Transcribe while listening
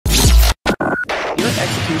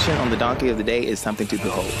execution on the donkey of the day is something to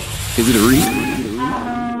behold. Is it a read?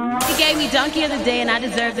 He gave me donkey of the day, and I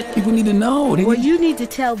deserve it. People need to know. Well, you need to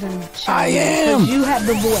tell them, Charlamagne, I am. because you have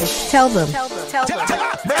the voice. Tell them.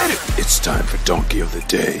 It's time for Donkey of the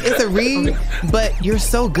Day. It's a read, but you're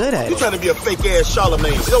so good at it. You trying to be a fake-ass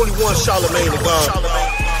Charlamagne. There's only one Charlamagne to God.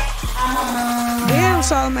 Damn,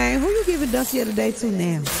 Charlamagne, who you giving donkey of the day to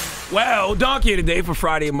now? Well, Donkey of the Day for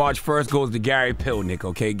Friday, March 1st goes to Gary Pilnick,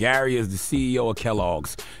 okay? Gary is the CEO of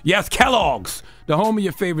Kellogg's. Yes, Kellogg's, the home of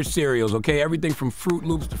your favorite cereals, okay? Everything from Fruit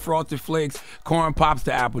Loops to Frosted Flakes, Corn Pops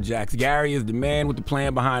to Apple Jacks. Gary is the man with the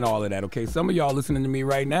plan behind all of that, okay? Some of y'all listening to me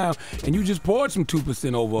right now, and you just poured some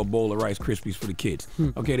 2% over a bowl of Rice Krispies for the kids.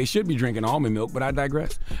 Okay, they should be drinking almond milk, but I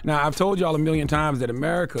digress. Now, I've told y'all a million times that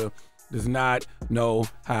America does not know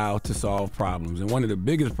how to solve problems. And one of the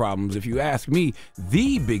biggest problems, if you ask me,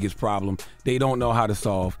 the biggest problem they don't know how to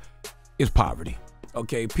solve is poverty.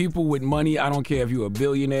 Okay, people with money, I don't care if you're a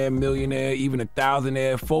billionaire, millionaire, even a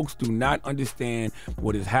thousandaire, folks do not understand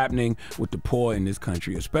what is happening with the poor in this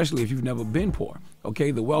country, especially if you've never been poor.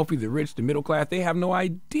 Okay, the wealthy, the rich, the middle class, they have no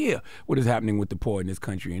idea what is happening with the poor in this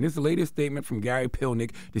country. And this latest statement from Gary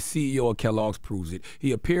Pilnick, the CEO of Kellogg's, proves it.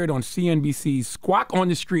 He appeared on CNBC's Squawk on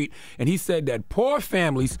the Street, and he said that poor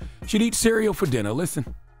families should eat cereal for dinner.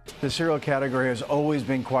 Listen. The cereal category has always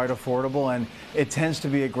been quite affordable, and it tends to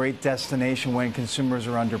be a great destination when consumers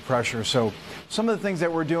are under pressure. So some of the things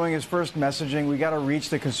that we're doing is first messaging. We got to reach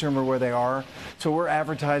the consumer where they are. So we're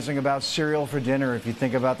advertising about cereal for dinner. If you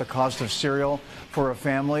think about the cost of cereal for a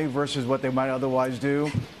family versus what they might otherwise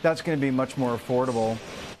do, that's going to be much more affordable.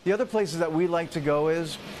 The other places that we like to go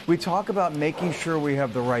is we talk about making sure we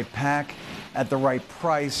have the right pack at the right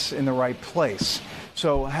price in the right place.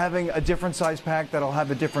 So having a different size pack that'll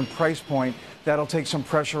have a different price point, that'll take some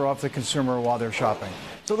pressure off the consumer while they're shopping.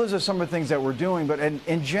 So those are some of the things that we're doing. But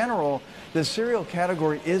in general, the cereal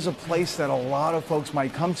category is a place that a lot of folks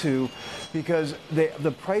might come to because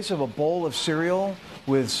the price of a bowl of cereal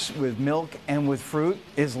with milk and with fruit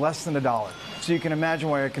is less than $1. So you can imagine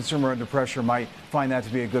why a consumer under pressure might find that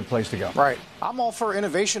to be a good place to go. Right. I'm all for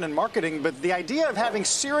innovation and marketing, but the idea of having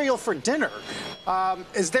cereal for dinner,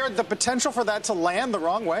 is there the potential for that to land the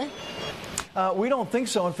wrong way? We don't think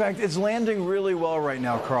so. In fact, it's landing really well right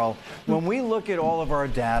now, Carl. When we look at all of our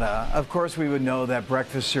data, of course, we would know that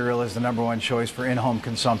breakfast cereal is the #1 choice for in-home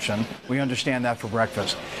consumption. We understand that for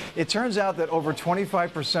breakfast. It turns out that over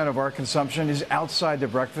 25% of our consumption is outside the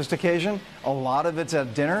breakfast occasion. A lot of it's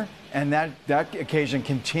at dinner, and that occasion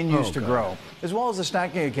continues to grow, as well as the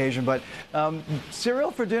snacking occasion. But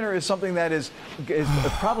cereal for dinner is something that is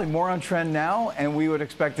probably more on trend now, and we would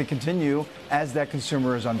expect to continue as that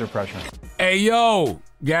consumer is under pressure. Hey, yo,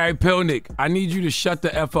 Gary Pilnick, I need you to shut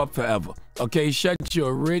the F up forever. Okay, shut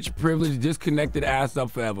your rich, privileged, disconnected ass up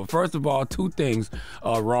forever. First of all, two things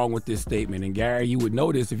are wrong with this statement. And Gary, you would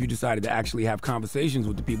know this if you decided to actually have conversations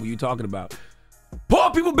with the people you're talking about. Poor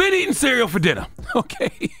people been eating cereal for dinner,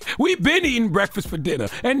 okay? We've been eating breakfast for dinner,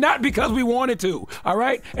 and not because we wanted to, all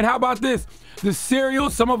right? And how about this? The cereal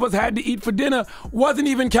some of us had to eat for dinner wasn't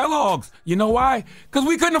even Kellogg's. You know why? Because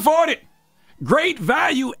we couldn't afford it. Great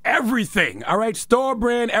value everything, all right? Store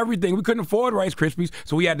brand everything. We couldn't afford Rice Krispies,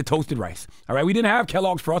 so we had the toasted rice, all right? We didn't have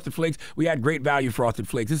Kellogg's Frosted Flakes. We had Great Value Frosted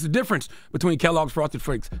Flakes. There's a difference between Kellogg's Frosted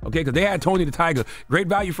Flakes, okay? Because they had Tony the Tiger. Great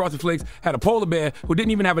Value Frosted Flakes had a polar bear who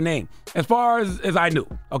didn't even have a name, as far as I knew,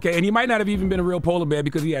 okay? And he might not have even been a real polar bear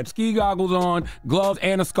because he had ski goggles on, gloves,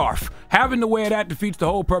 and a scarf. Having to wear that defeats the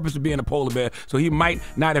whole purpose of being a polar bear, so he might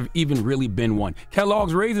not have even really been one.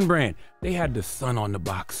 Kellogg's Raisin Bran, they had the sun on the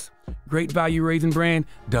box. Great Value Raisin Bran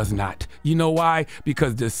does not. You know why?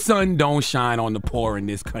 Because the sun don't shine on the poor in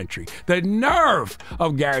this country. The nerve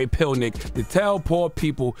of Gary Pilnick to tell poor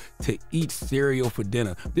people to eat cereal for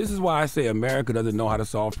dinner. This is why I say America doesn't know how to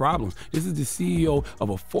solve problems. This is the CEO of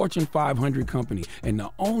a Fortune 500 company, and the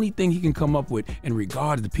only thing he can come up with in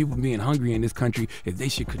regards to people being hungry in this country is they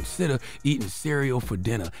should consider eating cereal for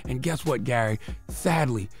dinner. And guess what, Gary?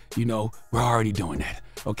 Sadly, we're already doing that.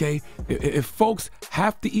 Okay? If folks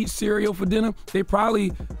have to eat cereal for dinner, they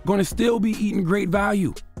probably gonna still be eating Great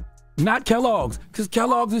Value. Not Kellogg's, because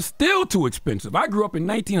Kellogg's is still too expensive. I grew up in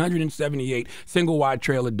 1978, single wide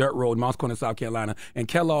trailer, dirt road, Mounts Corner, South Carolina, and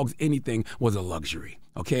Kellogg's anything was a luxury.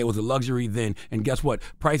 Okay, it was a luxury then, and guess what?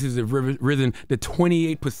 Prices have risen to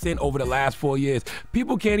 28% over the last 4 years.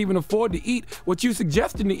 People can't even afford to eat what you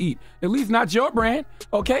suggesting to eat, at least not your brand,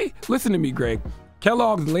 okay? Listen to me, Greg.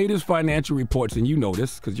 Kellogg's latest financial reports, and you know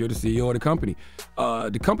this because you're the CEO of the company,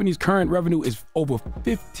 the company's current revenue is over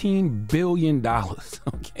 $15 billion,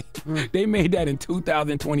 okay? They made that in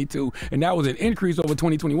 2022, and that was an increase over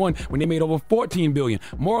 2021 when they made over $14 billion.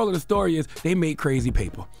 Moral of the story is they made crazy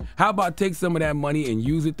paper. How about take some of that money and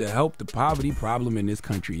use it to help the poverty problem in this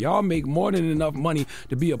country? Y'all make more than enough money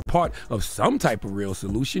to be a part of some type of real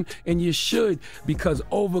solution, and you should, because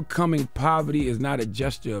overcoming poverty is not a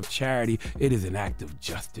gesture of charity, it is an act of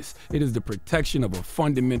justice. It is the protection of a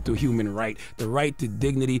fundamental human right, the right to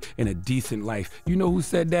dignity and a decent life. You know who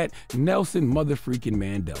said that? Nelson motherfreaking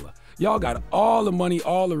Mandela. Y'all got all the money,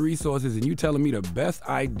 all the resources, and you telling me the best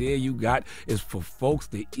idea you got is for folks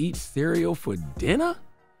to eat cereal for dinner?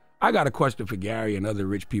 I got a question for Gary and other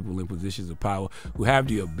rich people in positions of power who have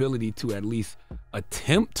the ability to at least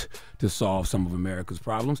attempt to solve some of America's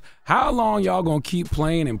problems. How long y'all gonna keep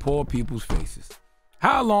playing in poor people's faces?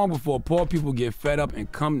 How long before poor people get fed up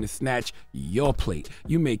and come to snatch your plate?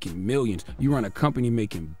 You making millions, you run a company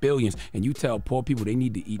making billions, and you tell poor people they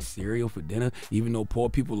need to eat cereal for dinner, even though poor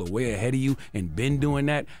people are way ahead of you and been doing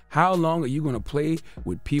that? How long are you gonna play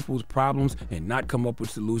with people's problems and not come up with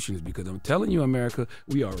solutions? Because I'm telling you, America,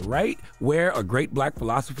 we are right where a great black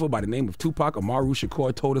philosopher by the name of Tupac Amaru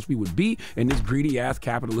Shakur told us we would be in this greedy ass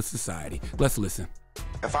capitalist society. Let's listen.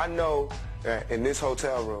 If I know that in this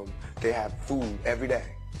hotel room they have food every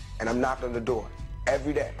day, and I'm knocking on the door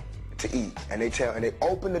every day to eat, and they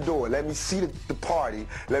open the door, let me see the party,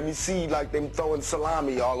 let me see like them throwing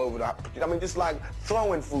salami all over I mean, just like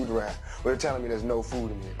throwing food around. But they're telling me there's no food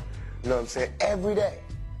in here. You know what I'm saying? Every day,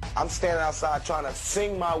 I'm standing outside trying to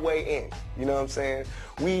sing my way in. You know what I'm saying?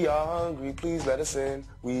 We are hungry, please let us in.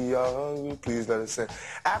 We are hungry, please let us in.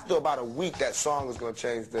 After about a week, that song is going to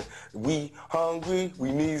change to, we hungry,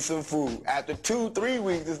 we need some food. After 2-3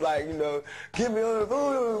 weeks, it's like, you know, give me all the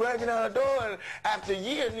food, breaking out the door. And after a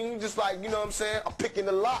year, you just like, you know what I'm saying? I'm picking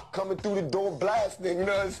the lock, coming through the door, blasting, you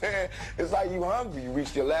know what I'm saying? It's like you hungry, you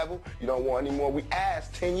reached your level, you don't want any more. We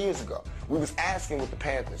asked 10 years ago. We was asking with the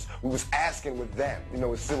Panthers. We was asking with them, you know,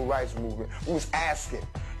 with civil rights movement. We was asking,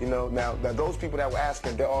 you know, now those people that were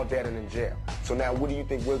asking, they're all dead and in jail. So now what do you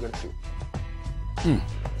think we're going to do?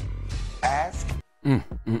 Ask?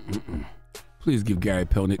 Please give Gary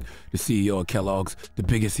Pelnick, the CEO of Kellogg's, the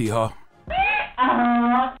biggest hee-haw.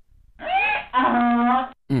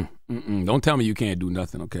 Don't tell me you can't do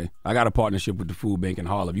nothing, okay? I got a partnership with the Food Bank in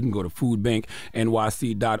Harlem. You can go to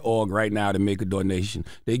foodbanknyc.org right now to make a donation.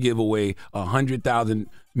 They give away 100,000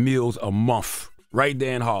 meals a month right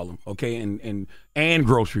there in Harlem, okay? And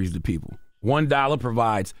groceries to people. $1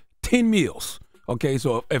 provides 10 meals, okay?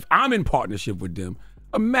 So if I'm in partnership with them,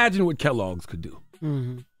 imagine what Kellogg's could do.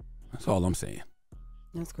 That's all I'm saying.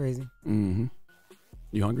 That's crazy. You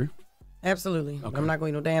hungry? Absolutely. Okay. I'm not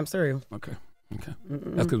going to eat no damn cereal. Okay.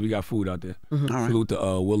 That's because we got food out there. All right. Salute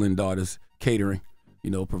to Will and Daughters Catering, you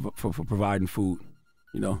know, for providing food.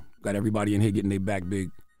 You know, got everybody in here getting their back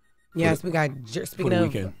big. Yes, we got, speaking of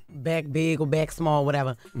weekend. back big or back small,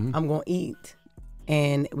 whatever, I'm going to eat.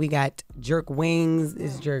 And we got jerk wings,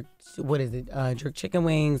 jerk chicken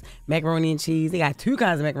wings, macaroni and cheese. They got two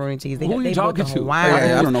kinds of macaroni and cheese. They Who are you talking to?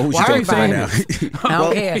 I don't know who she's talking about now. I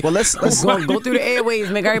don't care. Well, let's go through the airways,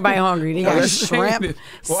 make everybody hungry. They got shrimp,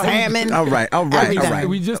 salmon. All right.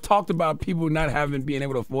 We just talked about people not being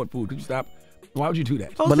able to afford food. Could you stop? Why would you do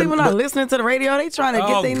that? Those people not listening to the radio. They trying to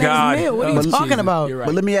get their next meal. What are you talking about? Right.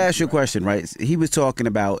 But let me ask you a question, right? He was talking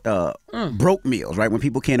about broke meals, right? When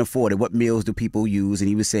people can't afford it, what meals do people use? And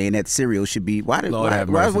he was saying that cereal should be. Why he's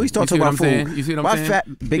talking about food? You see what I'm why saying? Fat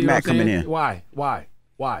Big Mac coming in? Why?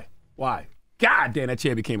 God damn, that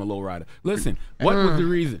chair became a low rider. Listen, what was the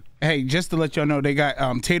reason? Hey, just to let y'all know, they got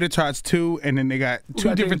tater tots too, and then they got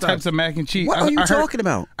two different types of mac and cheese. What are you talking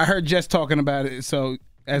about? I heard Jess talking about it, so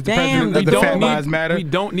as the president of the Fat Lives Matter, we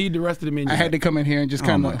don't need the rest of the menu. I had to come in here and just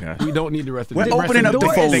kind of. We don't need the rest of the menu. We're opening up the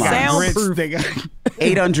phone line. They got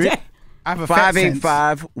 800. I have a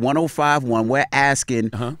 585-1051. We're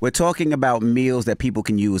asking, we're talking about meals that people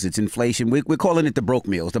can use. It's inflation. We're calling it the broke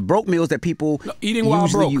meals. The broke meals that people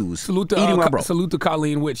usually use. Salute to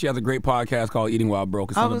Colleen Witt. She has a great podcast called Eating While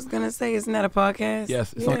Broke. I was going to say, isn't that a podcast?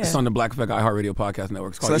 Yes. It's on the Black Effect iHeartRadio podcast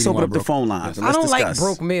network. So let's open up the phone lines. I don't like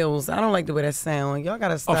broke meals. I don't like the way that sounds. Y'all got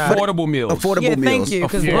to stop. Affordable meals. Affordable meals. Thank you,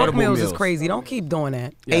 because broke meals is crazy. Don't keep doing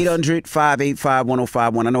that.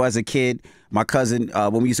 800-585-1051. I know as a kid, my cousin,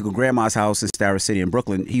 when we used to go to Grandma's house in Starrett City in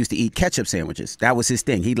Brooklyn, he used to eat ketchup sandwiches. That was his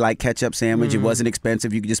thing. He'd like ketchup sandwich. It wasn't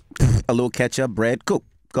expensive. You could just a little ketchup, bread, go.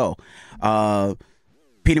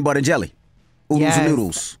 Peanut butter and jelly, oodles and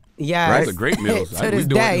noodles. Yeah, Those are great meals. To this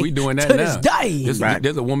day. We doing that to now. This day.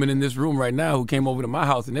 There's a woman in this room right now who came over to my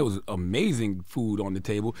house and there was amazing food on the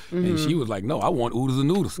table, and she was like, "No, I want oodles and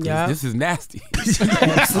noodles. This is nasty."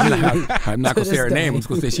 I'm not gonna say her name. I'm just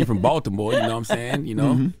gonna say she's from Baltimore. You know what I'm saying? You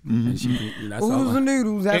know, and she, oodles and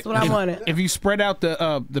noodles. That's what I wanted. If you spread out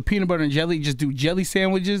the peanut butter and jelly, just do jelly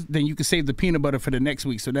sandwiches, then you can save the peanut butter for the next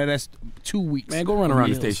week. So that's 2 weeks. Man, go run around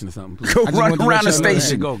the station or something. Please. Go run around the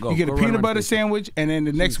station. Go. You get a peanut butter sandwich, and then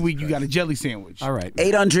the next week you got a jelly sandwich. All right.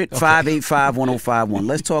 800-585-1051.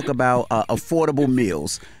 Let's talk about affordable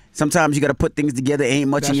meals. Sometimes you got to put things together. Ain't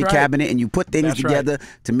much in your cabinet, and you put things together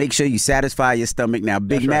to make sure you satisfy your stomach. Now,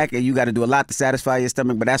 Big Mac, you got to do a lot to satisfy your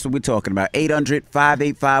stomach, but that's what we're talking about.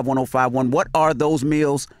 800-585-1051. What are those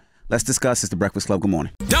meals? Let's discuss. It's The Breakfast Club. Good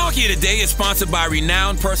morning. Donkey of the Day is sponsored by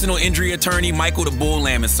renowned personal injury attorney Michael the Bull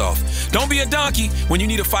Lamonsoff. Don't be a donkey when you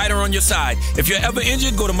need a fighter on your side. If you're ever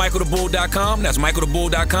injured, go to michaelthebull.com. That's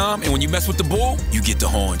michaelthebull.com. And when you mess with the bull, you get the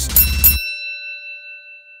horns.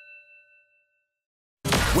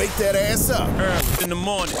 Wake that ass up. Early in the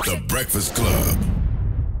morning. The Breakfast Club.